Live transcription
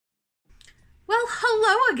Well,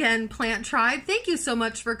 hello again, Plant Tribe. Thank you so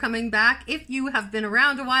much for coming back. If you have been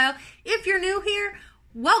around a while, if you're new here,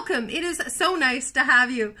 welcome. It is so nice to have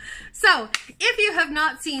you. So, if you have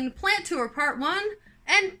not seen Plant Tour Part 1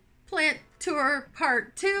 and Plant Tour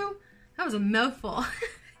Part 2, that was a mouthful.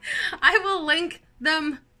 I will link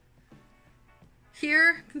them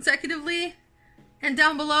here consecutively and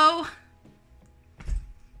down below.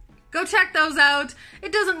 Go check those out.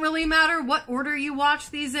 It doesn't really matter what order you watch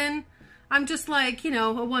these in. I'm just like, you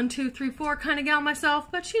know, a 1, 2, 3, 4 kind of gal myself,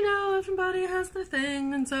 but you know, everybody has their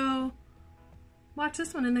thing, and so watch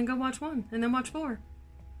this one and then go watch 1 and then watch 4,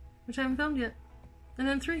 which I haven't filmed yet, and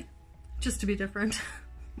then 3, just to be different.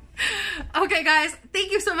 Okay guys,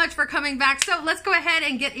 thank you so much for coming back. So let's go ahead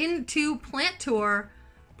and get into Plant Tour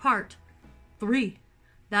Part 3.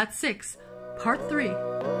 That's 6, Part 3.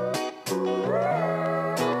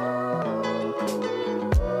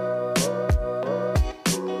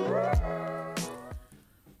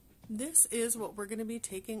 This is what we're going to be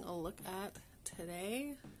taking a look at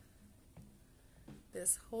today.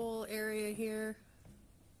 This whole area here.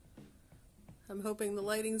 I'm hoping the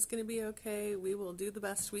lighting's going to be okay. We will do the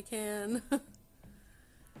best we can.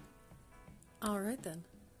 Alright then.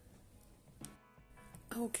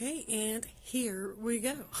 Okay, and here we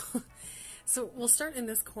go. So we'll start in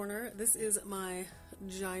this corner. This is my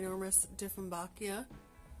ginormous Dieffenbachia.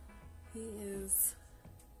 He is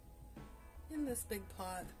in this big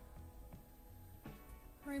pot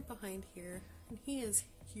right behind here, and he is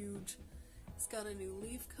huge. He's got a new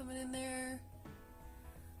leaf coming in there.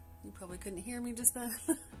 You probably couldn't hear me just then.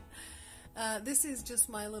 This is just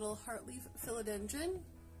my little heartleaf philodendron.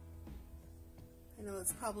 I know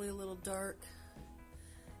it's probably a little dark.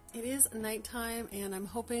 It is nighttime, and I'm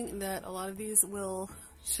hoping that a lot of these will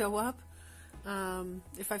show up.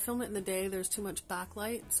 If I film it in the day, there's too much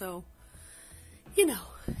backlight, so you know,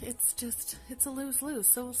 it's a lose-lose,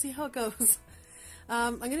 so we'll see how it goes.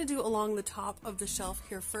 I'm going to do along the top of the shelf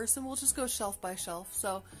here first, and we'll just go shelf by shelf.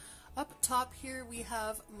 So up top here we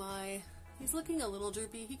have he's looking a little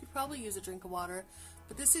droopy. He could probably use a drink of water,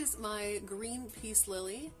 but this is my green peace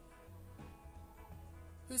lily,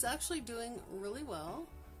 who's actually doing really well.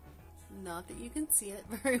 Not that you can see it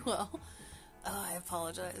very well. Oh, I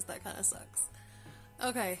apologize, that kind of sucks.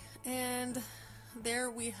 Okay, and there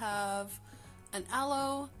we have an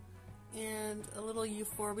aloe and a little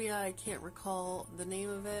euphorbia. I can't recall the name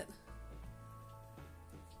of it,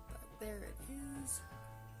 but there it is.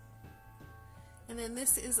 And then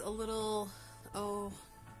this is a little, oh,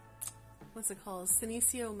 what's it called?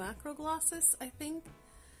 Senecio macroglossus, I think.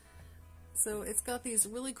 So it's got these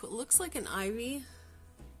really cool, looks like an ivy,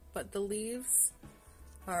 but the leaves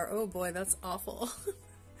are, oh boy, that's awful.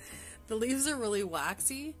 The leaves are really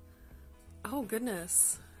waxy. Oh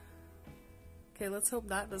goodness. Okay, let's hope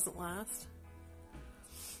that doesn't last.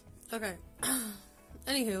 Okay,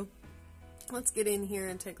 anywho, let's get in here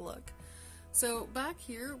and take a look. So back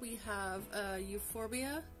here we have a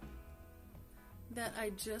euphorbia that I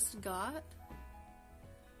just got.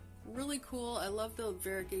 Really cool. I love the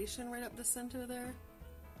variegation right up the center there.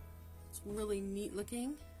 It's really neat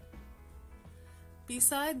looking.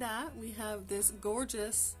 Beside that we have this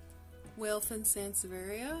gorgeous Whalefin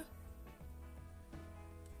sansevieria.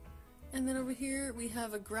 And then over here we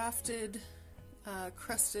have a grafted,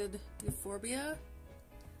 crested euphorbia.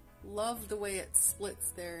 Love the way it splits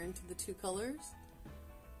there into the two colors.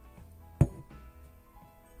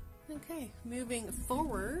 Okay, moving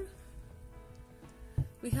forward,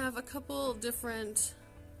 we have a couple different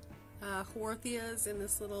Haworthias in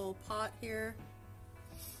this little pot here.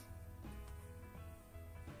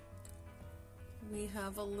 We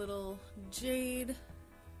have a little jade.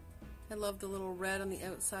 I love the little red on the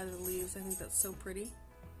outside of the leaves. I think that's so pretty.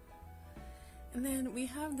 And then we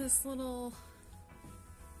have this little,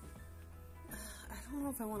 I don't know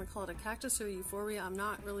if I want to call it a cactus or a euphorbia. I'm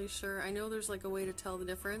not really sure. I know there's like a way to tell the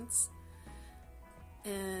difference,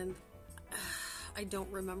 and I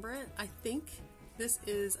don't remember it. I think this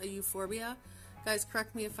is a euphorbia. Guys,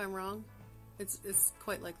 correct me if I'm wrong. It's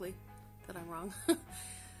quite likely that I'm wrong.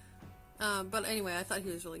 But anyway, I thought he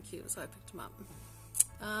was really cute, so I picked him up.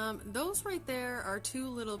 Those right there are two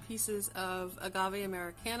little pieces of Agave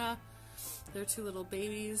Americana. They're two little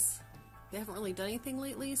babies. They haven't really done anything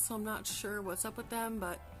lately, so I'm not sure what's up with them,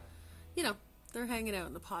 but you know, they're hanging out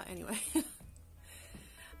in the pot anyway.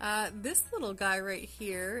 This little guy right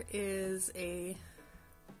here is a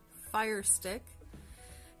fire stick,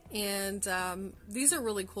 and these are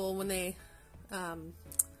really cool. When they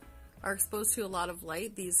are exposed to a lot of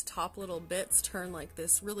light, these top little bits turn like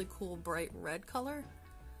this really cool bright red color,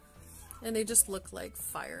 and they just look like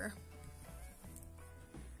fire.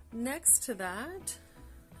 Next to that,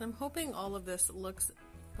 I'm hoping all of this looks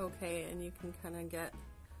okay and you can kind of get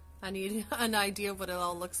an idea of what it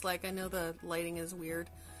all looks like. I know the lighting is weird.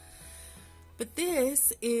 But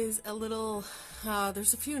this is a little,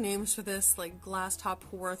 there's a few names for this, like glass top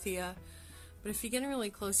Haworthia. But if you get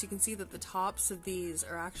really close, you can see that the tops of these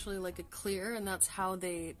are actually like a clear, and that's how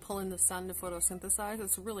they pull in the sun to photosynthesize.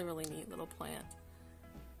 It's a really, really neat little plant.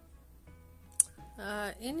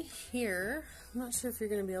 In here, I'm not sure if you're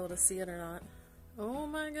going to be able to see it or not. Oh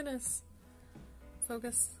my goodness.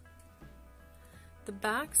 Focus. The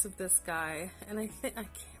backs of this guy, and I think, I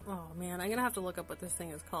can't, oh man, I'm going to have to look up what this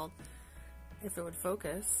thing is called. If it would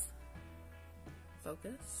focus.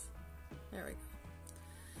 Focus. There we go.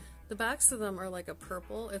 The backs of them are like a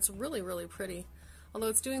purple. It's really, really pretty. Although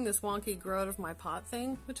it's doing this wonky grow out of my pot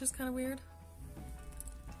thing, which is kind of weird.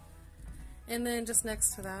 And then just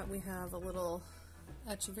next to that we have a little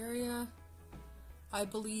Echeveria. I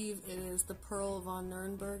believe it is the Pearl von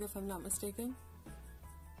Nuremberg, if I'm not mistaken.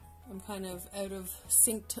 I'm kind of out of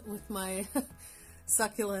sync with my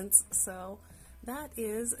succulents, so that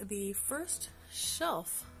is the first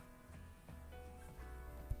shelf.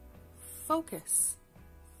 Focus.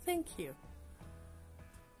 Thank you.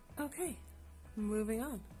 Okay, moving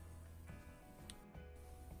on.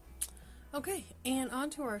 Okay, and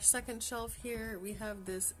onto our second shelf here, we have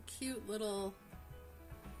this cute little,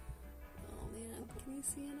 oh man, can you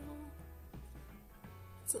see it all?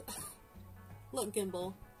 It's a, look,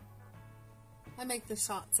 gimbal. I make the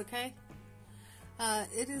shots, okay?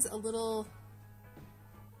 It is a little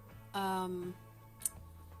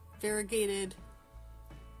variegated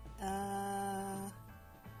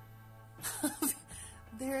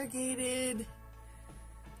variegated,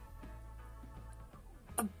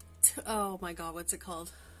 oh my god, what's it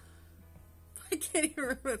called? I can't even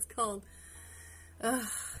remember what it's called.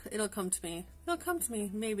 It'll come to me. It'll come to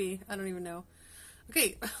me, maybe. I don't even know.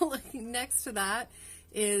 Okay, next to that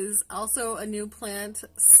is also a new plant.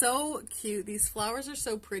 So cute. These flowers are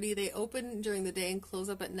so pretty. They open during the day and close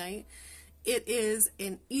up at night. It is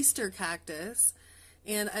an Easter cactus.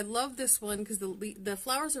 And I love this one because the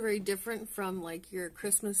flowers are very different from like your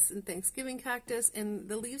Christmas and Thanksgiving cactus, and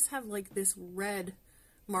the leaves have like this red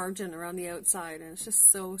margin around the outside, and it's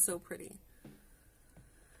just so, so pretty.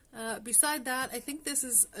 Beside that, I think this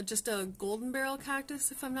is just a golden barrel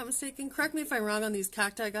cactus, if I'm not mistaken. Correct me if I'm wrong on these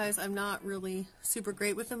cacti, guys. I'm not really super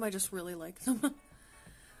great with them. I just really like them.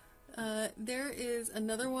 There is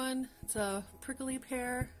another one. It's a prickly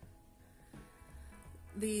pear.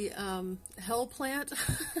 The hell plant.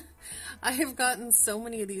 I have gotten so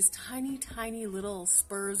many of these tiny, tiny little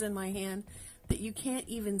spurs in my hand that you can't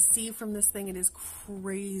even see from this thing. It is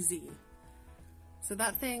crazy. So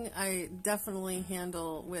that thing I definitely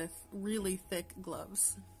handle with really thick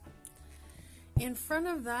gloves. In front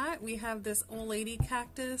of that we have this old lady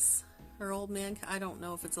cactus, or old man, I don't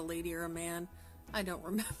know if it's a lady or a man. I don't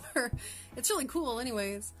remember. It's really cool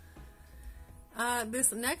anyways.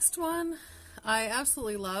 This next one I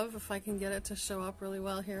absolutely love. If I can get it to show up really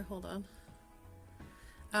well here, hold on.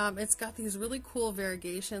 It's got these really cool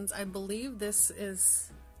variegations. I believe this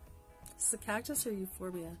is a cactus or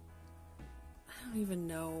euphorbia. I don't even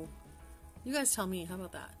know. You guys tell me. How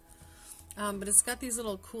about that? But it's got these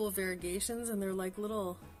little cool variegations, and they're like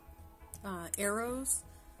little arrows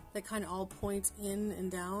that kind of all point in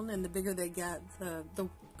and down. And the bigger they get, the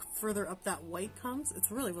further up that white comes.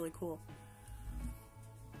 It's really, really cool.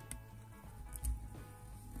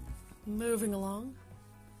 Moving along.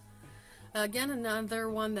 Again, another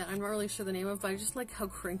one that I'm not really sure the name of, but I just like how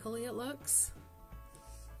crinkly it looks.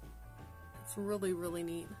 It's really, really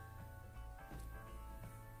neat.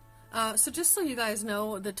 So just so you guys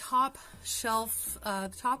know, the top shelf,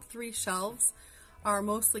 the top 3 shelves are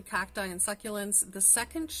mostly cacti and succulents. The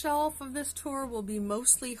second shelf of this tour will be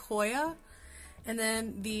mostly Hoya, and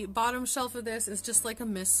then the bottom shelf of this is just like a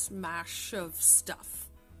mishmash of stuff.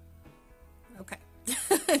 Okay.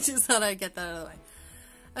 I just thought I'd get that out of the way.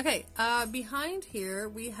 Okay, behind here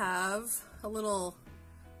we have a little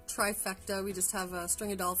trifecta. We just have a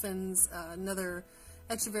string of dolphins, another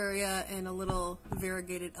Echeveria, and a little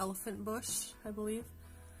variegated elephant bush, I believe.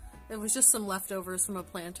 It was just some leftovers from a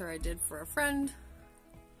planter I did for a friend.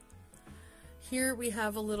 Here we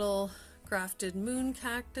have a little grafted moon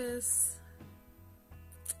cactus.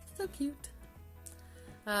 So cute.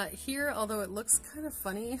 Here, although it looks kind of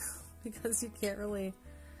funny, because you can't really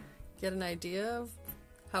get an idea of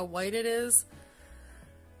how white it is.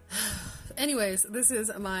 Anyways, this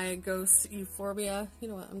is my ghost euphorbia. You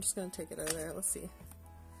know what, I'm just going to take it out of there. Let's see.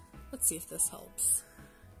 Let's see if this helps.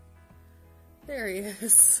 There he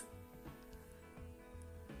is.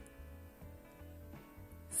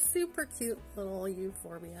 Super cute little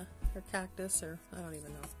euphorbia or cactus, or I don't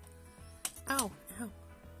even know. Ow, ow,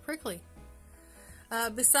 prickly.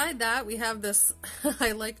 Beside that, we have this,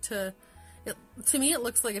 I like to me it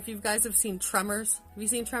looks like, if you guys have seen Tremors. Have you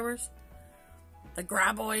seen Tremors? The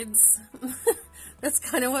graboids. That's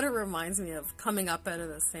kind of what it reminds me of, coming up out of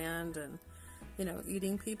the sand and, you know,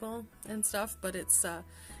 eating people and stuff. But it's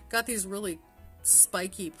got these really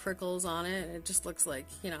spiky prickles on it, and it just looks like,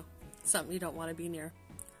 you know, something you don't want to be near.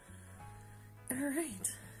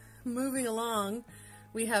 Alright, moving along,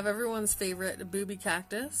 we have everyone's favorite booby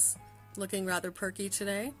cactus, looking rather perky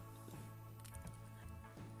today.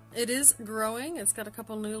 It is growing. It's got a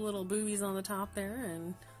couple new little boobies on the top there,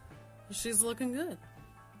 and she's looking good.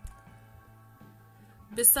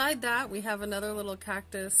 Beside that, we have another little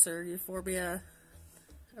cactus or euphorbia.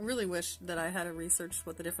 I really wish that I had researched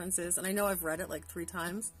what the difference is, and I know I've read it like 3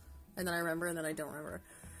 times, and then I remember, and then I don't remember.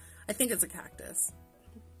 I think it's a cactus.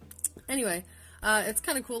 Anyway, it's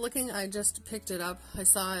kind of cool looking. I just picked it up. I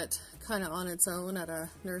saw it kind of on its own at a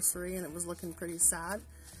nursery, and it was looking pretty sad.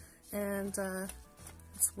 And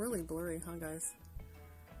it's really blurry, huh, guys?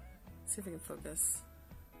 Let's see if I can focus.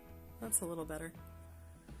 That's a little better.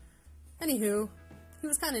 Anywho, he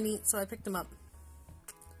was kind of neat, so I picked him up.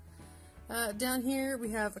 Down here, we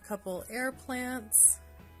have a couple air plants.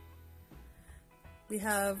 We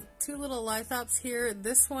have 2 little lithops here.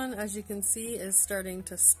 This one, as you can see, is starting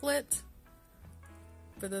to split.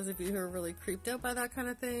 For those of you who are really creeped out by that kind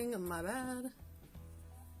of thing, my bad.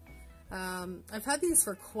 I've had these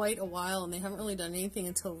for quite a while, and they haven't really done anything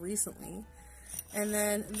until recently. And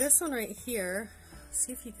then this one right here,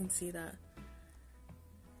 see if you can see that.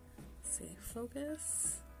 Let's see,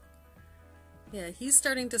 focus. Yeah, he's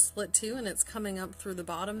starting to split too, and it's coming up through the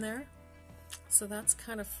bottom there. So that's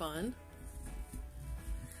kind of fun.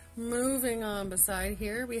 Moving on beside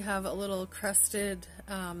here, we have a little crested,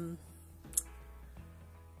 I'm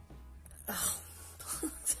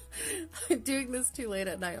doing this too late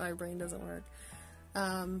at night, my brain doesn't work.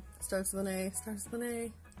 Starts with an A, starts with an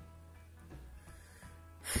A.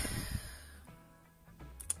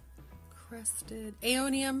 Crested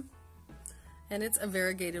Aeonium, and it's a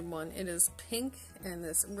variegated one. It is pink and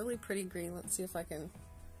this really pretty green. Let's see if I can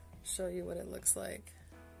show you what it looks like.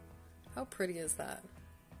 How pretty is that?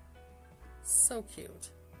 So cute.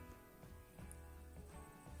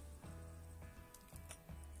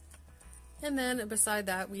 And then beside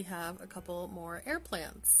that, we have a couple more air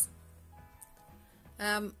plants.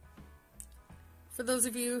 For those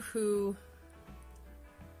of you who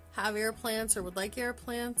have air plants or would like air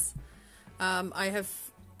plants, I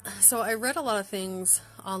read a lot of things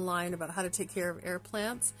online about how to take care of air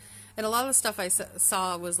plants, and a lot of the stuff I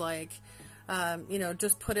saw was like, you know,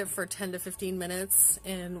 just put it for 10 to 15 minutes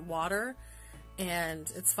in water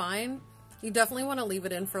and it's fine. You definitely want to leave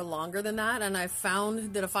it in for longer than that, and I've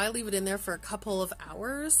found that if I leave it in there for a couple of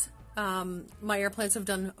hours, my air plants have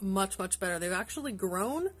done much, much better. They've actually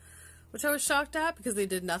grown, which I was shocked at because they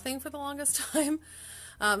did nothing for the longest time.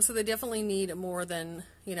 So they definitely need more than,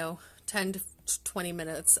 you know, 10 to 20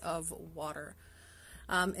 minutes of water.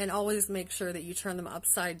 And always make sure that you turn them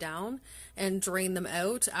upside down and drain them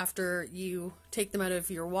out after you take them out of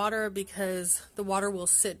your water, because the water will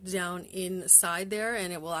sit down inside there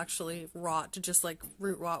and it will actually rot, just like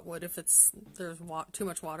root rot would if there's too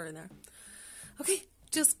much water in there. Okay,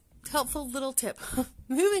 just helpful little tip.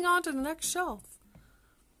 Moving on to the next shelf.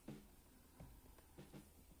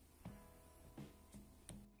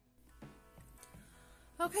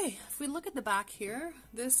 Okay, if we look at the back here,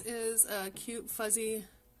 this is a cute fuzzy,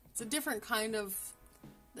 it's a different kind of,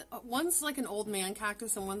 one's like an old man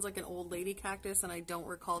cactus and one's like an old lady cactus, and I don't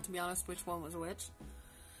recall, to be honest, which one was which.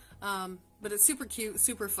 But it's super cute,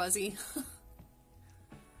 super fuzzy.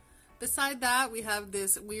 Beside that, we have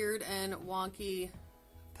this weird and wonky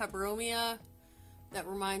peperomia that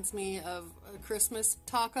reminds me of a Christmas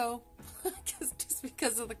taco, just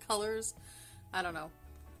because of the colors. I don't know.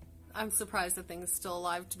 I'm surprised the thing is still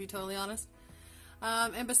alive, to be totally honest.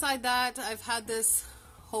 And beside that, I've had this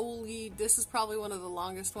this is probably one of the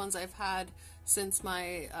longest ones I've had since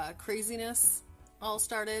my craziness all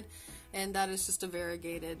started, and that is just a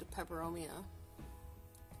variegated peperomia.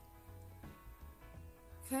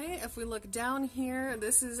 Okay, if we look down here,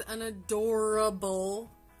 this is an adorable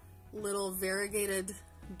little variegated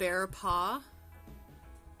bear paw.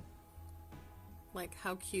 Like,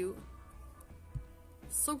 how cute.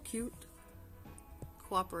 So cute.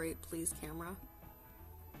 Cooperate, please, camera.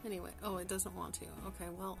 Anyway, oh, it doesn't want to. Okay,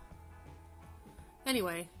 well.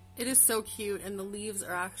 Anyway, it is so cute, and the leaves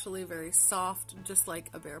are actually very soft, just like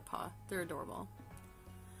a bear paw. They're adorable.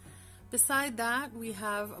 Beside that, we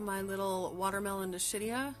have my little watermelon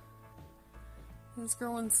Dischidia. He's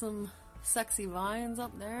growing some sexy vines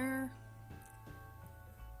up there.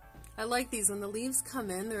 I like these. When the leaves come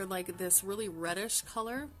in, they're like this really reddish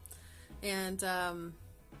color. And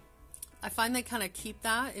I find they kind of keep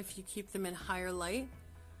that if you keep them in higher light.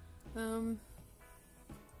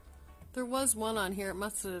 There was one on here, it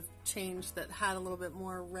must have changed, that had a little bit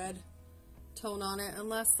more red tone on it,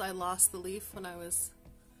 unless I lost the leaf when I was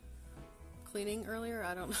cleaning earlier,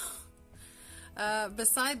 I don't know.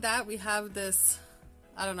 Beside that, we have this,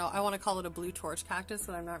 I don't know, I want to call it a blue torch cactus,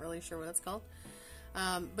 but I'm not really sure what it's called.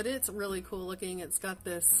 But it's really cool looking. It's got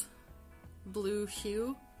this blue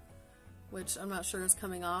hue, which I'm not sure is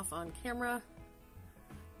coming off on camera,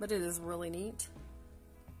 but it is really neat.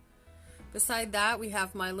 Beside that, we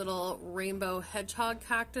have my little rainbow hedgehog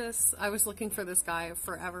cactus. I was looking for this guy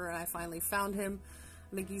forever, and I finally found him.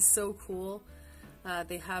 I think he's so cool.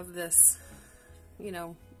 They have this, you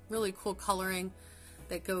know, really cool coloring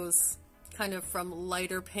that goes kind of from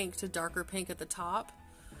lighter pink to darker pink at the top.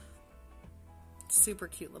 Super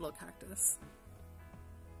cute little cactus.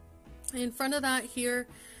 In front of that here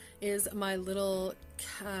is my little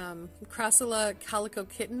Crassula calico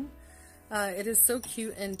kitten. It is so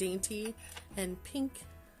cute and dainty and pink.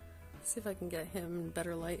 Let's see if I can get him in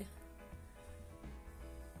better light.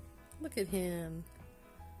 Look at him.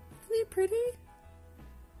 Isn't he pretty?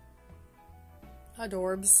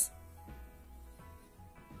 Adorbs.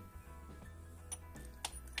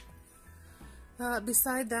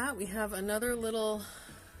 Beside that, we have another little,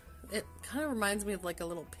 it kind of reminds me of like a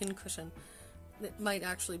little pin cushion. It might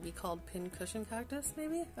actually be called pin cushion cactus,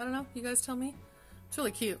 maybe? I don't know. You guys tell me. It's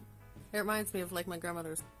really cute. It reminds me of like my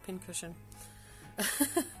grandmother's pin cushion.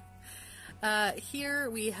 Here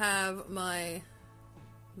we have my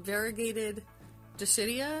variegated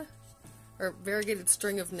Dischidia, or variegated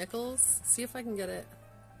string of nickels. See if I can get it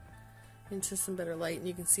into some better light and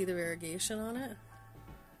you can see the variegation on it.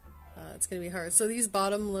 It's going to be hard. So these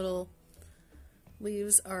bottom little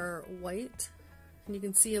leaves are white, and you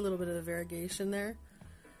can see a little bit of the variegation there,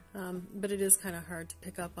 but it is kind of hard to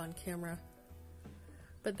pick up on camera.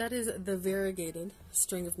 But that is the variegated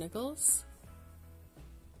string of nickels.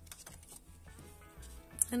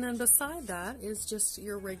 And then beside that is just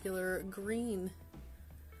your regular green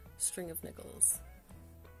string of nickels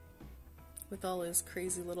with all his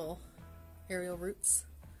crazy little aerial roots,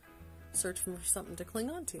 searching for something to cling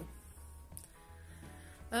on to.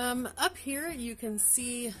 Up here you can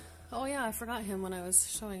see, oh yeah, I forgot him when I was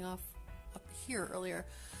showing off up here earlier.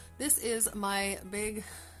 This is my big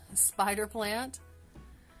spider plant.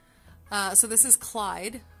 So this is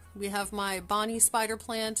Clyde. We have my Bonnie spider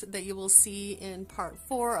plant that you will see in part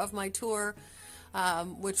 4 of my tour,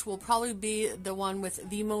 which will probably be the one with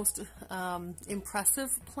the most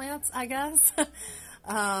impressive plants, I guess.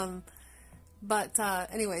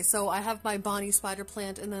 Anyway, so I have my Bonnie spider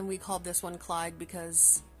plant, and then we called this one Clyde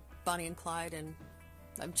because Bonnie and Clyde, and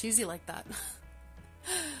I'm cheesy like that.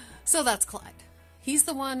 So that's Clyde. He's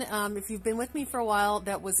the one, if you've been with me for a while,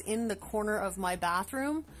 that was in the corner of my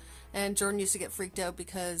bathroom. And Jordan used to get freaked out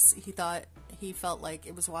because he felt like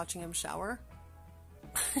it was watching him shower.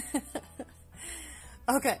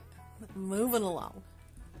 Okay, moving along.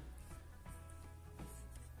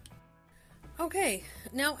 Okay,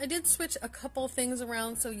 now I did switch a couple things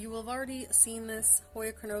around, so you will have already seen this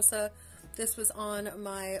Hoya carnosa. This was on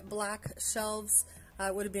my black shelves.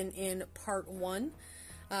 It would have been in part 1.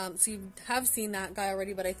 So you have seen that guy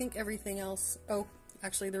already, but I think everything else, oh,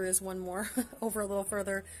 actually, there is one more over a little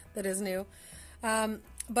further that is new.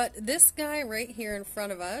 But this guy right here in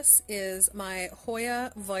front of us is my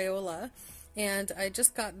Hoya viola, and I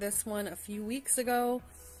just got this one a few weeks ago,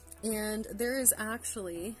 and there is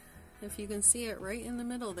actually, if you can see it right in the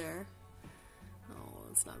middle there, oh,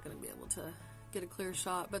 it's not going to be able to get a clear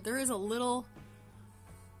shot, but there is a little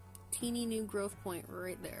teeny new growth point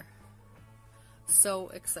right there. So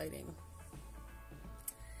exciting.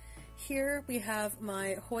 Here we have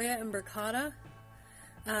my Hoya imbricata.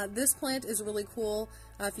 This plant is really cool.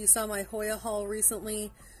 If you saw my Hoya haul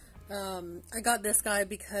recently, I got this guy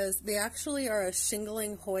because they actually are a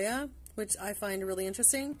shingling Hoya, which I find really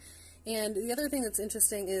interesting. And the other thing that's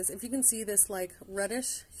interesting is if you can see this like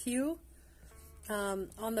reddish hue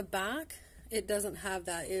on the back, it doesn't have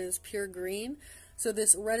that. It is pure green. So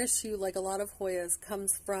this reddish hue, like a lot of Hoyas,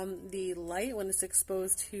 comes from the light when it's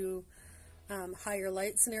exposed to higher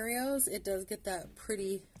light scenarios. It does get that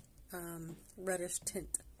pretty reddish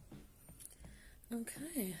tint.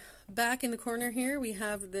 Okay, back in the corner here we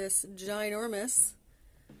have this ginormous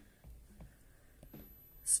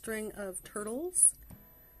string of turtles.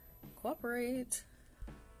 Cooperate.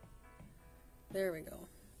 There we go.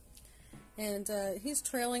 And he's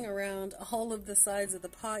trailing around all of the sides of the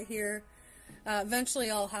pot here. Eventually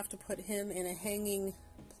I'll have to put him in a hanging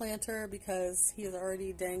planter because he is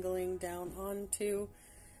already dangling down onto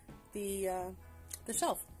the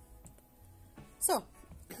shelf. So,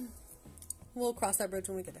 we'll cross that bridge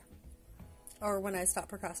when we get there. Or when I stop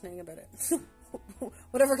procrastinating about it.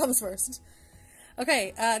 Whatever comes first.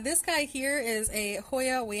 Okay, this guy here is a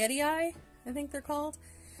Hoya Weighty, I think they're called.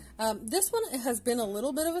 This one has been a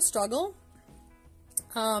little bit of a struggle.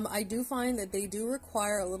 I do find that they do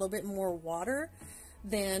require a little bit more water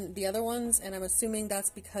than the other ones, and I'm assuming that's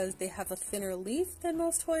because they have a thinner leaf than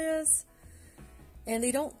most Hoyas, and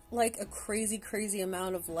they don't like a crazy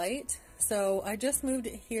amount of light. So I just moved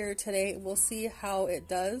it here today. We'll see how it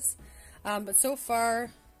does, but so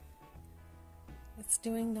far it's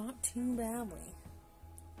doing not too badly.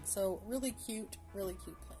 So really cute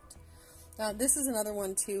plant. This is another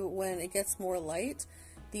one too. When it gets more light,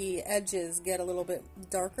 the edges get a little bit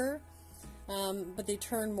darker, but they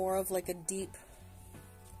turn more of like a deep,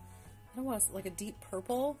 I don't want to, like a deep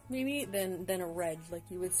purple maybe than a red like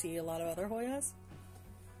you would see a lot of other Hoyas.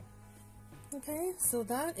 Okay, so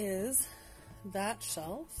that is that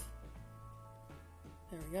shelf.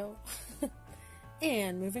 There we go.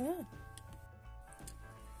 And moving on.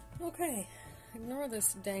 Okay, ignore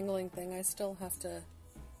this dangling thing. I still have to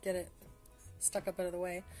get it stuck up out of the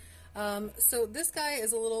way. So this guy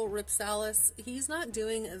is a little Ripsalis. He's not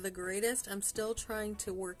doing the greatest. I'm still trying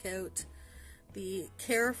to work out the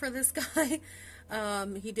care for this guy.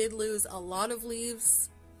 He did lose a lot of leaves,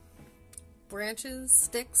 branches,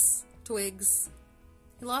 sticks, twigs.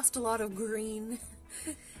 He lost a lot of green.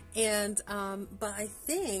 And, but I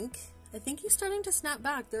think he's starting to snap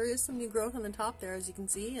back. There is some new growth on the top there, as you can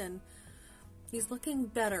see, and he's looking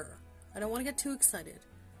better. I don't want to get too excited,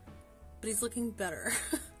 but he's looking better.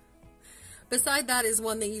 Beside that is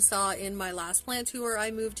one that you saw in my last plant tour.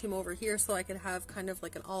 I moved him over here so I could have kind of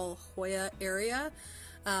like an all Hoya area.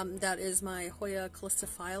 That is my Hoya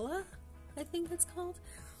calistophylla, I think it's called.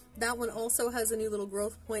 That one also has a new little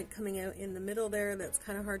growth point coming out in the middle there that's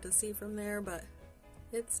kind of hard to see from there, but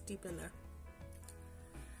it's deep in there.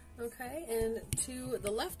 Okay, and to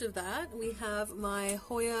the left of that we have my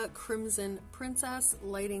Hoya Crimson Princess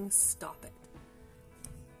Lighting Stop It.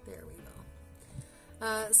 There we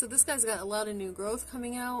go. So this guy's got a lot of new growth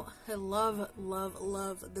coming out. I love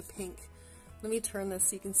the pink. Let me turn this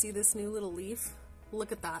so you can see this new little leaf.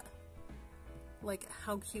 Look at that. Like,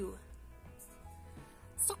 how cute.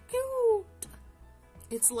 So cute!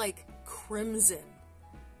 It's like crimson.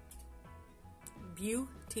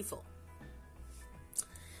 Beautiful.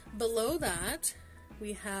 Below that,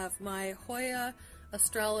 we have my Hoya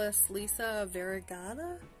Australis Lisa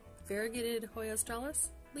Variegata. Variegated Hoya Australis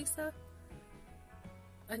Lisa?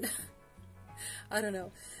 I don't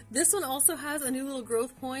know. This one also has a new little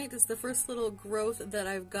growth point. It's the first little growth that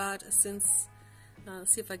I've got since,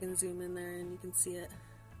 let's see if I can zoom in there and you can see it.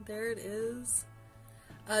 There it is.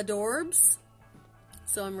 Adorbs.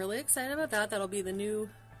 So I'm really excited about that. That'll be the new,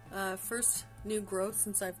 first new growth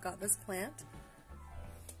since I've got this plant.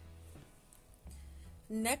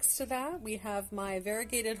 Next to that, we have my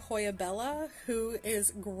variegated Hoya Bella, who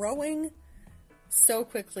is growing so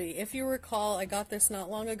quickly. If you recall, I got this not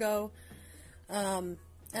long ago, and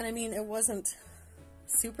I mean, it wasn't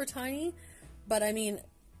super tiny, but I mean,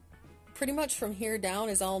 pretty much from here down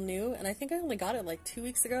is all new, and I think I only got it like 2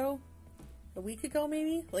 weeks ago, a week ago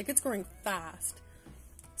maybe. Like, it's growing fast.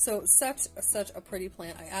 So such a pretty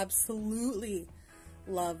plant. I absolutely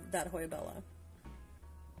love that Hoya Bella.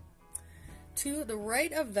 To the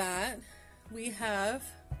right of that, we have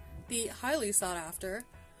the highly sought after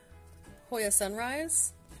Hoya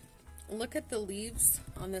Sunrise. Look at the leaves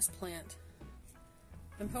on this plant.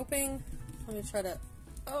 I'm hoping, let me try to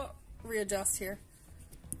readjust here.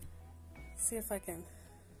 See if I can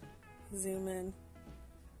zoom in.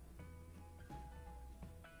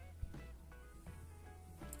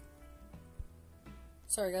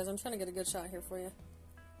 Sorry guys, I'm trying to get a good shot here for you.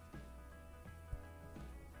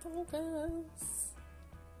 Focus.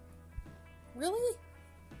 Really?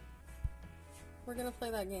 We're gonna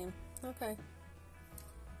play that game. Okay.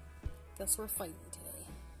 Guess we're fighting today.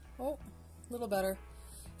 Oh, a little better.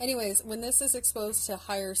 Anyways, when this is exposed to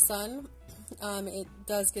higher sun, it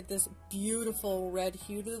does get this beautiful red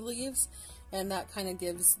hue to the leaves, and that kind of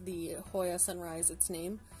gives the Hoya Sunrise its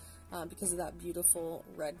name because of that beautiful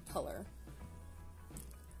red color.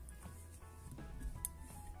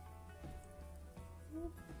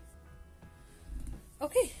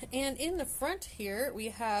 Okay, and in the front here we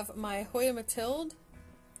have my Hoya Mathilde,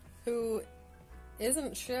 who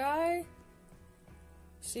isn't shy.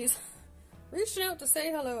 She's Reaching out to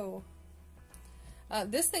say hello.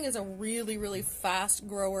 This thing is a really, really fast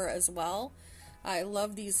grower as well. I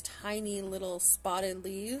love these tiny little spotted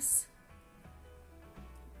leaves.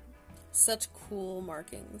 Such cool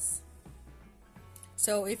markings.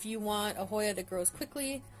 So if you want a Hoya that grows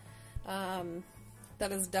quickly,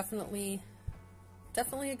 that is definitely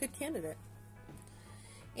a good candidate.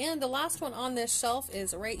 And the last one on this shelf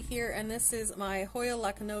is right here, and this is my Hoya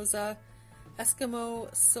lacanosa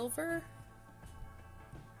Eskimo Silver.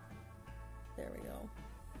 There we go.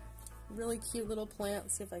 Really cute little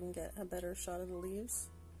plant. See if I can get a better shot of the leaves.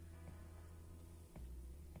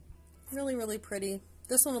 Really, really pretty.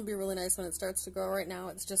 This one will be really nice when it starts to grow. Right now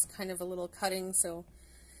it's just kind of a little cutting, so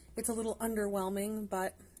it's a little underwhelming,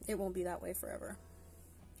 but it won't be that way forever.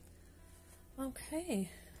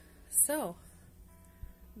 Okay, so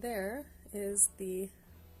there is the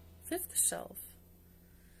 5th shelf.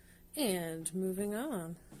 And moving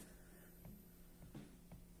on.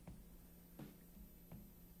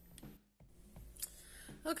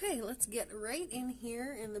 Okay, let's get right in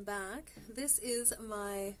here in the back. This is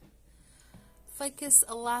my Ficus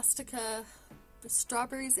elastica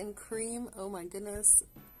strawberries and cream. Oh my goodness.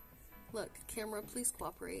 Look, camera, please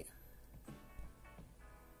cooperate.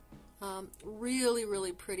 Really,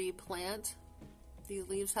 really pretty plant. These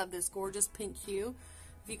leaves have this gorgeous pink hue.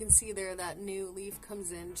 If you can see there, that new leaf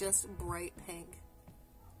comes in just bright pink.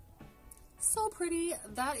 So pretty.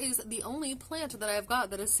 That is the only plant that I've got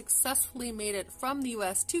that has successfully made it from the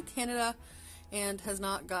US to Canada and has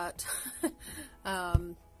not got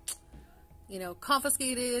you know,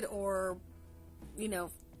 confiscated or, you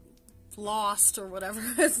know, lost or whatever.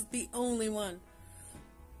 It's the only one.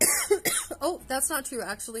 Oh, that's not true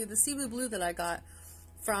actually. The Cebu Blue that I got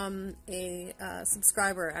from a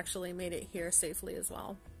subscriber actually made it here safely as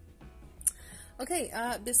well. Okay,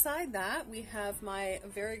 beside that we have my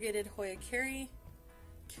variegated Hoya Carrii,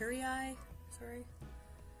 sorry.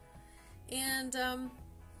 And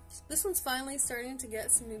this one's finally starting to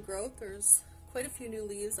get some new growth. There's quite a few new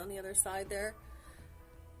leaves on the other side there.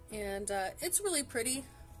 And it's really pretty.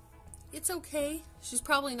 It's okay. She's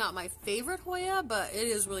probably not my favorite Hoya, but it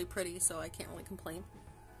is really pretty, so I can't really complain.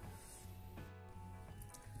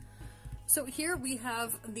 So here we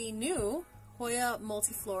have the new Hoya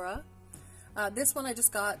Multiflora. This one I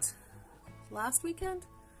just got last weekend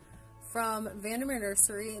from Vandermeer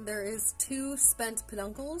Nursery. There is 2 spent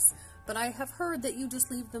peduncles, but I have heard that you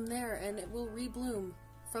just leave them there and it will rebloom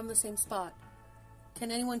from the same spot.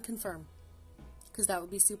 Can anyone confirm? Because that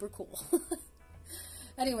would be super cool.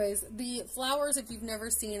 Anyways, the flowers, if you've never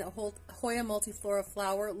seen a Hoya Multiflora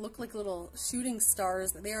flower, look like little shooting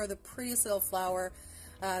stars. They are the prettiest little flower.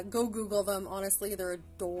 Go Google them. Honestly, they're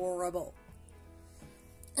adorable.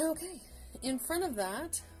 Okay, in front of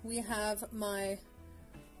that, we have my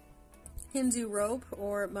Hindu rope,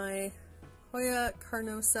 or my Hoya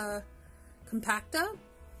carnosa compacta.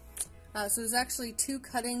 So there's actually 2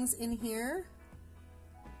 cuttings in here.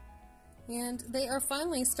 And they are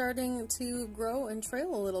finally starting to grow and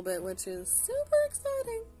trail a little bit, which is super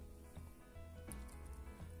exciting.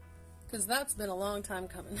 Because that's been a long time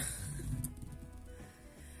coming.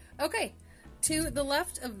 Okay, to the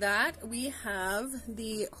left of that, we have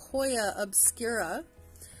the Hoya obscura.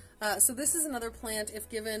 So this is another plant, if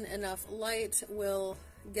given enough light, will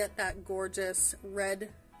get that gorgeous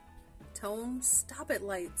red tone. Stop it,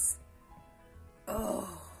 lights.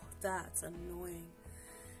 Oh, that's annoying.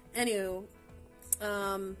 Anywho,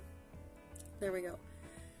 there we go.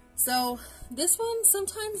 So this one,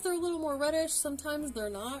 sometimes they're a little more reddish, sometimes they're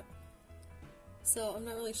not. So I'm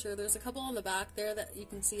not really sure. There's a couple on the back there that you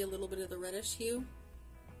can see a little bit of the reddish hue.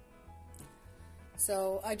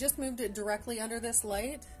 So I just moved it directly under this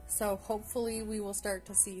light, so hopefully we will start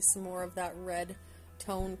to see some more of that red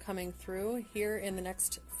tone coming through here in the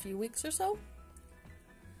next few weeks or so.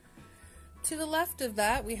 To the left of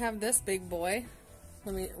that, we have this big boy.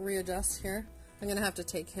 Let me readjust here. I'm going to have to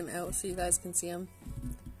take him out so you guys can see him.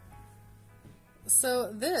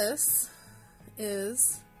 So this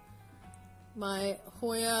is my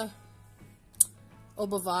Hoya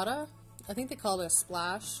obovata. I think they call it a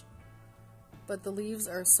splash. But the leaves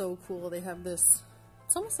are so cool. They have this,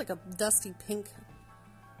 it's almost like a dusty pink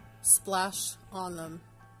splash on them.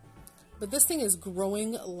 But this thing is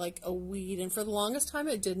growing like a weed, and for the longest time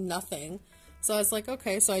it did nothing. So I was like,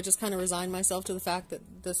 okay, so I just kind of resigned myself to the fact that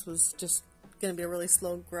this was just going to be a really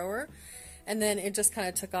slow grower. And then it just kind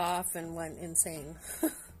of took off and went insane.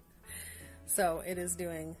 So it is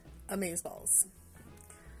doing amazeballs.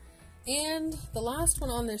 And the last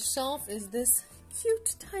one on this shelf is this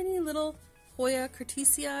cute, tiny little Hoya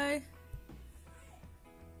curtisii.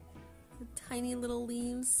 The tiny little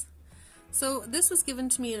leaves. So this was given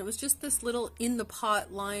to me, and it was just this little in the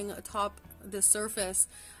pot lying atop the surface,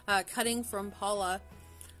 cutting from Paula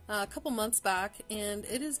a couple months back, and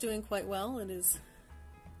it is doing quite well. It is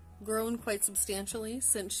grown quite substantially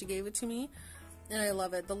since she gave it to me, and I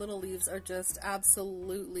love it. The little leaves are just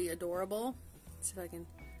absolutely adorable. Let's see if I can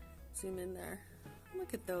zoom in there.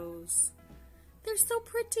 Look at those. They're so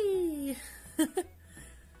pretty.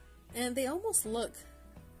 And they almost look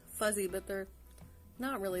fuzzy, but they're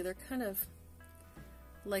not really. They're kind of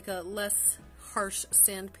like a less harsh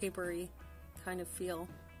sandpapery kind of feel.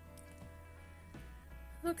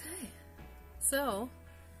 Okay, so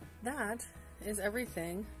that is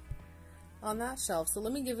everything on that shelf. So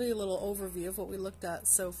let me give you a little overview of what we looked at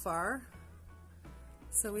so far.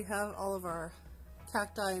 So we have all of our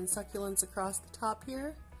cacti and succulents across the top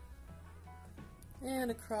here, and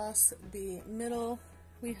across the middle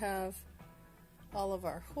we have all of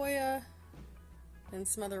our Hoya and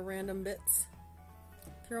some other random bits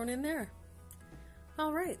thrown in there.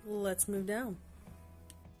 Alright, let's move down.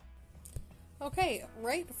 Okay,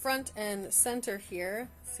 right front and center here,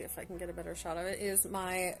 let's see if I can get a better shot of it, is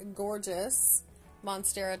my gorgeous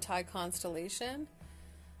Monstera Thai Constellation.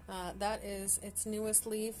 That is its newest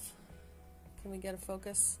leaf. Can we get a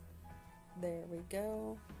focus? There we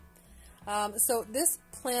go. So this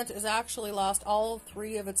plant has actually lost all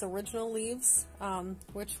 3 of its original leaves,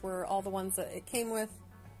 which were all the ones that it came with,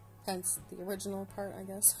 hence the original part, I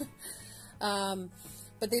guess.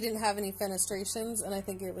 But they didn't have any fenestrations, and I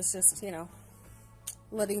think it was just, you know,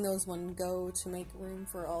 letting those one go to make room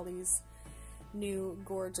for all these new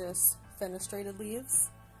gorgeous fenestrated leaves.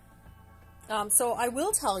 So I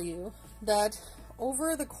will tell you that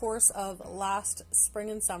over the course of last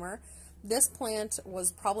spring and summer, this plant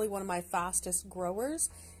was probably one of my fastest growers.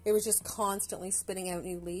 It was just constantly spitting out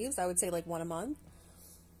new leaves. I would say like 1 a month.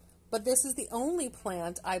 But this is the only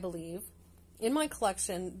plant, I believe, in my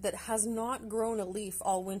collection that has not grown a leaf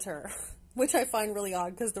all winter, which I find really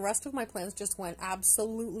odd because the rest of my plants just went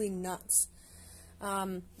absolutely nuts.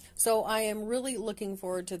 So I am really looking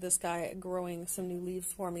forward to this guy growing some new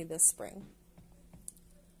leaves for me this spring.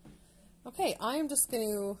 Okay, I am just going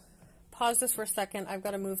to pause this for a second. I've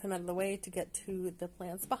got to move him out of the way to get to the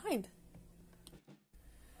plants behind.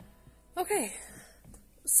 Okay,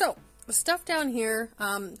 so the stuff down here,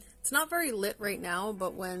 it's not very lit right now,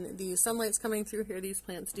 but when the sunlight's coming through here, these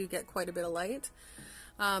plants do get quite a bit of light.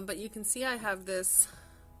 But you can see I have this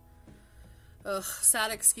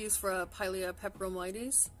sad excuse for a Pilea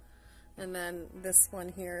peperomoides, and then this one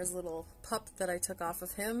here is a little pup that I took off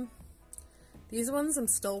of him. These ones, I'm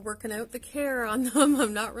still working out the care on them.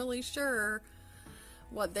 I'm not really sure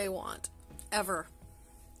what they want, ever.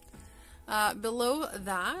 Below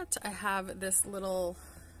that, I have this little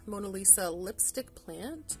Mona Lisa lipstick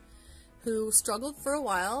plant who struggled for a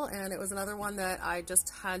while, and it was another one that I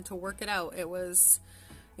just had to work it out. It was,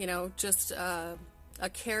 you know, just a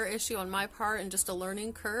care issue on my part and just a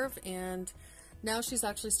learning curve, and now she's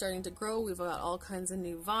actually starting to grow. We've got all kinds of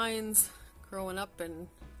new vines growing up and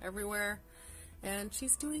everywhere, and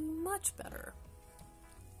she's doing much better.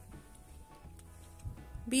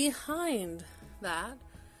 Behind that,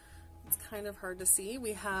 it's kind of hard to see,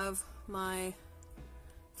 we have my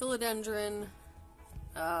philodendron,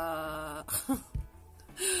 oh,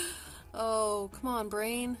 come on,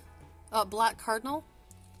 brain, black cardinal?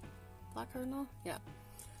 Black cardinal? Yeah.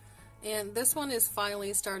 And this one is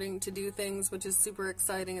finally starting to do things, which is super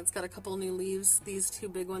exciting. It's got a couple new leaves, these 2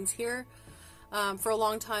 big ones here. For a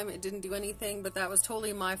long time it didn't do anything, but that was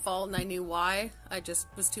totally my fault and I knew why. I just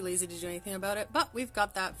was too lazy to do anything about it. But we've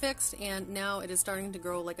got that fixed, and now it is starting to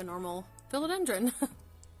grow like a normal philodendron.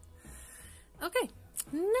 Okay,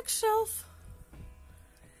 next shelf.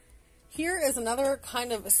 Here is another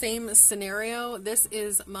kind of same scenario. This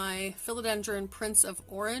is my philodendron Prince of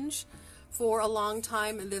Orange. For a long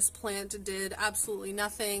time, this plant did absolutely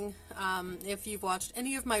nothing. If you've watched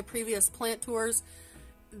any of my previous plant tours,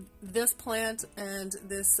 this plant and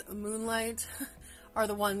this Moonlight are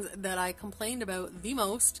the ones that I complained about the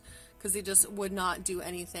most because they just would not do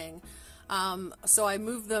anything. So I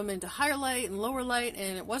moved them into higher light and lower light,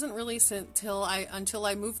 and it wasn't really until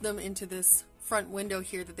I moved them into this front window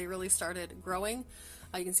here that they really started growing.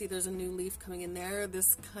 You can see there's a new leaf coming in there.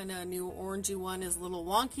 This kind of new orangey one is a little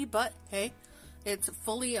wonky, but hey, it's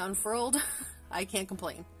fully unfurled. I can't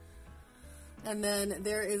complain. And then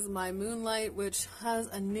there is my Moonlight, which has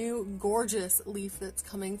a new gorgeous leaf that's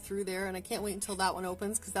coming through there, and I can't wait until that one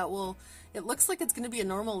opens because that will, it looks like it's going to be a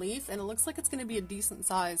normal leaf, and it looks like it's going to be a decent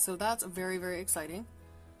size, so that's very, very exciting.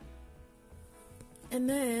 And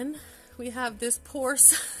then we have this poor,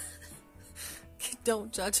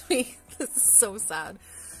 don't judge me, this is so sad.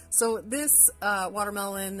 So this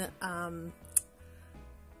watermelon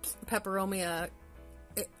peperomia,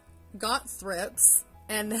 it got thrips,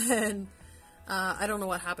 and then I don't know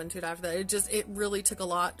what happened to it after that. It really took a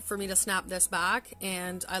lot for me to snap this back,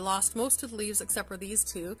 and I lost most of the leaves except for these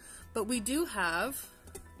two. But we do have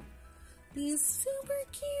these super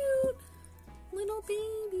cute little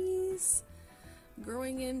babies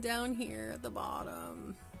growing in down here at the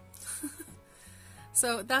bottom.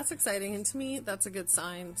 So that's exciting, and to me that's a good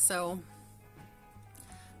sign. So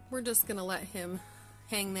we're just gonna let him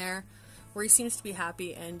hang there where he seems to be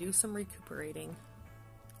happy and do some recuperating.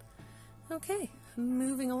 Okay,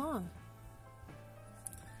 moving along.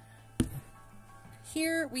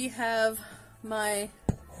 Here we have my,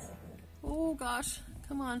 oh gosh,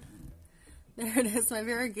 come on. There it is, my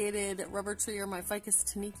variegated rubber tree, or my Ficus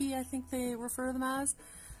taniki, I think they refer them as.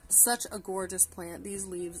 Such a gorgeous plant. These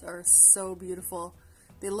leaves are so beautiful.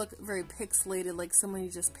 They look very pixelated, like somebody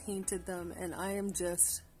just painted them, and I am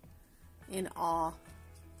just in awe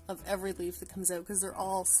of every leaf that comes out because they're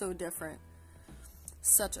all so different.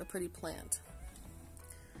 Such a pretty plant.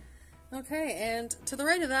 Okay, and to the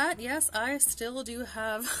right of that, yes, I still do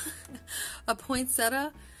have a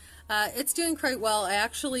poinsettia. It's doing quite well. I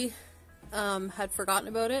actually had forgotten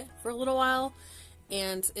about it for a little while,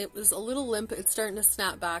 and it was a little limp. It's starting to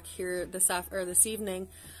snap back here this evening,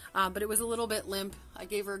 but it was a little bit limp. I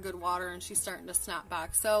gave her a good water, and she's starting to snap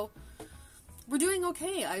back. So we're doing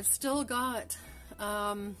okay. I've still got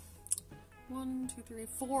 1, 2, 3,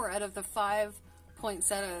 4 out of the 5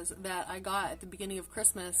 poinsettias that I got at the beginning of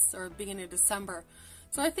Christmas or beginning of December.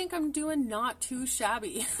 So I think I'm doing not too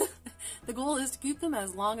shabby. The goal is to keep them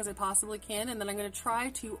as long as I possibly can, and then I'm going to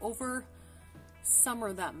try to over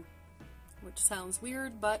summer them, which sounds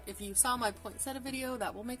weird, but if you saw my poinsettia video,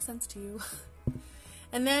 that will make sense to you.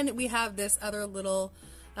 And then we have this other little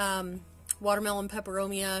watermelon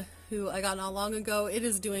peperomia who I got not long ago. It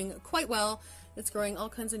is doing quite well. It's growing all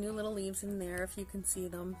kinds of new little leaves in there, if you can see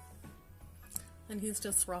them. And he's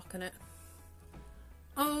just rocking it.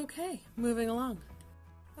 Okay, moving along.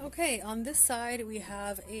 Okay, on this side we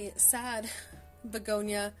have a sad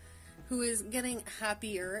begonia who is getting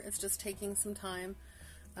happier. It's just taking some time.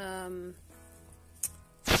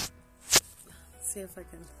 Let's see if I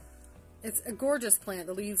can... It's a gorgeous plant.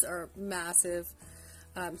 The leaves are massive.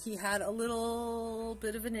 He had a little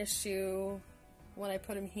bit of an issue when I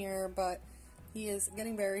put him here, but he is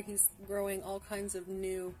getting better. He's growing all kinds of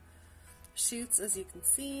new shoots, as you can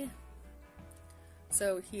see.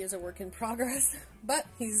 So he is a work in progress, but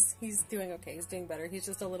he's doing okay. He's doing better. He's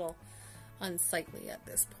just a little unsightly at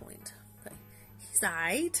this point, but he's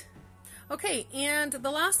alright. Okay, and the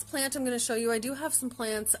last plant I'm going to show you, I do have some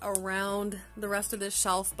plants around the rest of this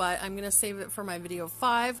shelf, but I'm going to save it for my video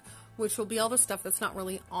 5, which will be all the stuff that's not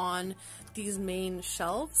really on these main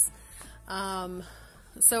shelves.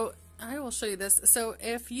 So I will show you this. So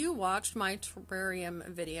if you watched my terrarium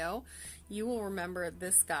video, you will remember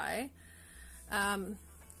this guy.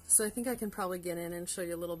 So I think I can probably get in and show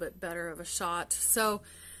you a little bit better of a shot. So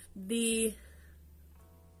the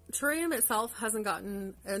terrarium itself hasn't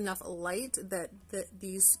gotten enough light that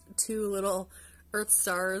these two little earth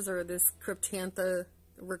stars or this cryptantha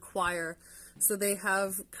require. So they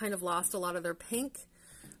have kind of lost a lot of their pink,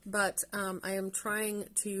 but I am trying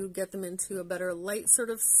to get them into a better light sort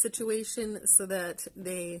of situation so that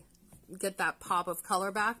they get that pop of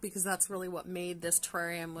color back, because that's really what made this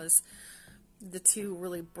terrarium, was the two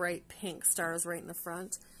really bright pink stars right in the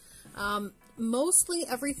front. Mostly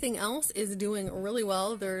everything else is doing really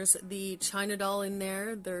well. There's the China doll in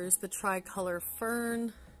there. There's the tricolor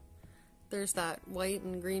fern. There's that white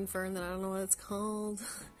and green fern that I don't know what it's called.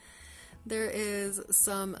 There is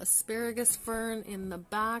some asparagus fern in the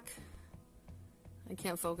back. I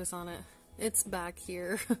can't focus on it. It's back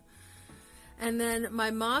here. And then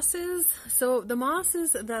my mosses. So the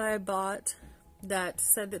mosses that I bought that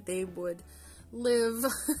said that they would live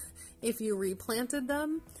if you replanted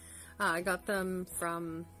them, I got them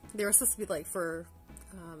from, they were supposed to be like for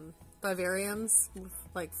vivariums,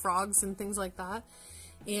 like frogs and things like that.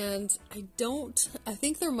 And I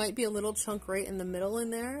think there might be a little chunk right in the middle in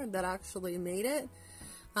there that actually made it,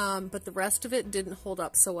 but the rest of it didn't hold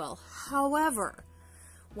up so well. However,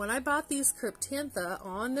 when I bought these cryptantha,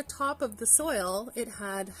 on the top of the soil, it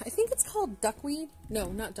had, I think it's called duckweed.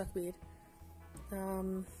 No, not duckweed.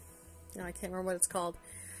 No, I can't remember what it's called.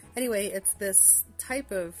 Anyway, it's this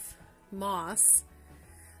type of moss.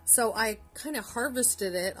 So I kind of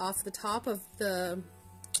harvested it off the top of the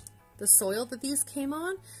soil that these came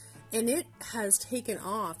on, and it has taken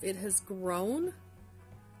off. It has grown.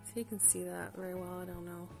 If you can see that very well, I don't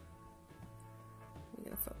know. I'm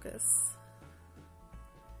gonna focus.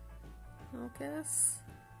 Focus.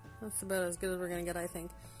 That's about as good as we're gonna get, I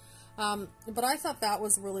think. But I thought that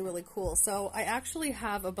was really, really cool. So I actually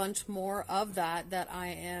have a bunch more of that I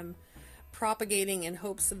am propagating in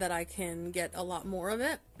hopes that I can get a lot more of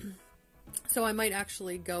it. So I might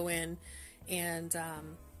actually go in and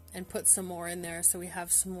put some more in there so we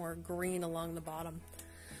have some more green along the bottom.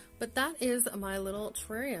 But that is my little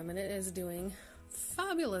terrarium, and it is doing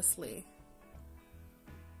fabulously.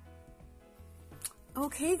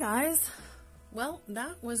 Okay, guys. Well,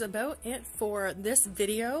 that was about it for this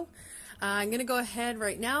video. I'm going to go ahead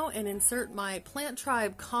right now and insert my Plant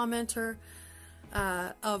Tribe commenter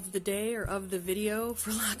of the day, or of the video,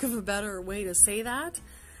 for lack of a better way to say that.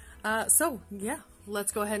 So, yeah,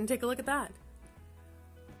 let's go ahead and take a look at that.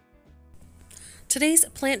 Today's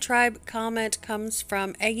Plant Tribe comment comes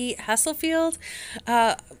from Aggie Hasselfield.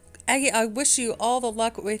 Aggie, I wish you all the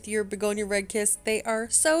luck with your begonia red kiss. They are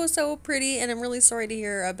so, so pretty, and I'm really sorry to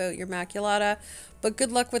hear about your maculata, but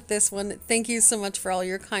good luck with this one. Thank you so much for all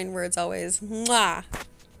your kind words always. Mwah!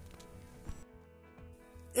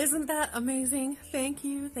 Isn't that amazing? Thank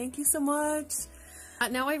you so much.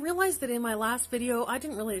 Now, I realized that in my last video, I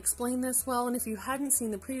didn't really explain this well, and if you hadn't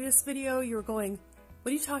seen the previous video, you were going,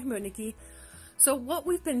 what are you talking about, Nikki? So what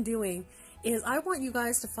we've been doing is I want you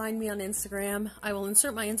guys to find me on Instagram. I will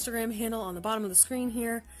insert my Instagram handle on the bottom of the screen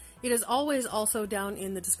here. It is always also down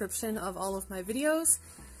in the description of all of my videos.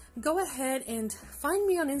 Go ahead and find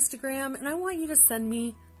me on Instagram, and I want you to send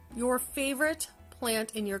me your favorite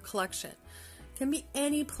plant in your collection. It can be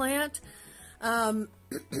any plant. And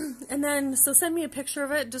then, so send me a picture of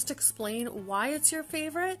it, just explain why it's your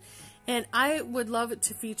favorite, and I would love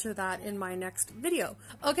to feature that in my next video.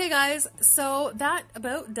 Okay guys, so that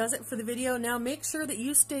about does it for the video. Now make sure that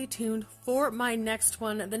you stay tuned for my next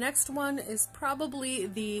one. The next one is probably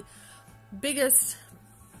the biggest,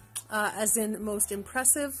 as in most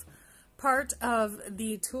impressive part of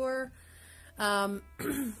the tour. And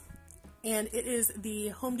it is the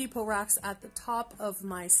Home Depot racks at the top of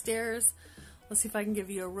my stairs. Let's see if I can give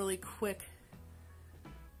you a really quick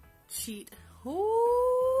cheat.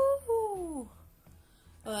 Ooh.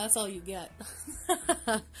 Oh, that's all you get.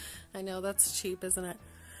 I know, that's cheap, isn't it?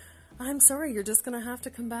 I'm sorry, you're just gonna have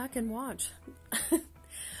to come back and watch.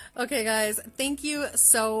 Okay guys, thank you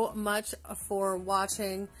so much for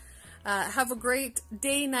watching. Have a great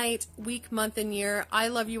day, night, week, month, and year. I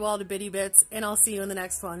love you all to bitty bits, and I'll see you in the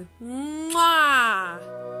next one. Mwah!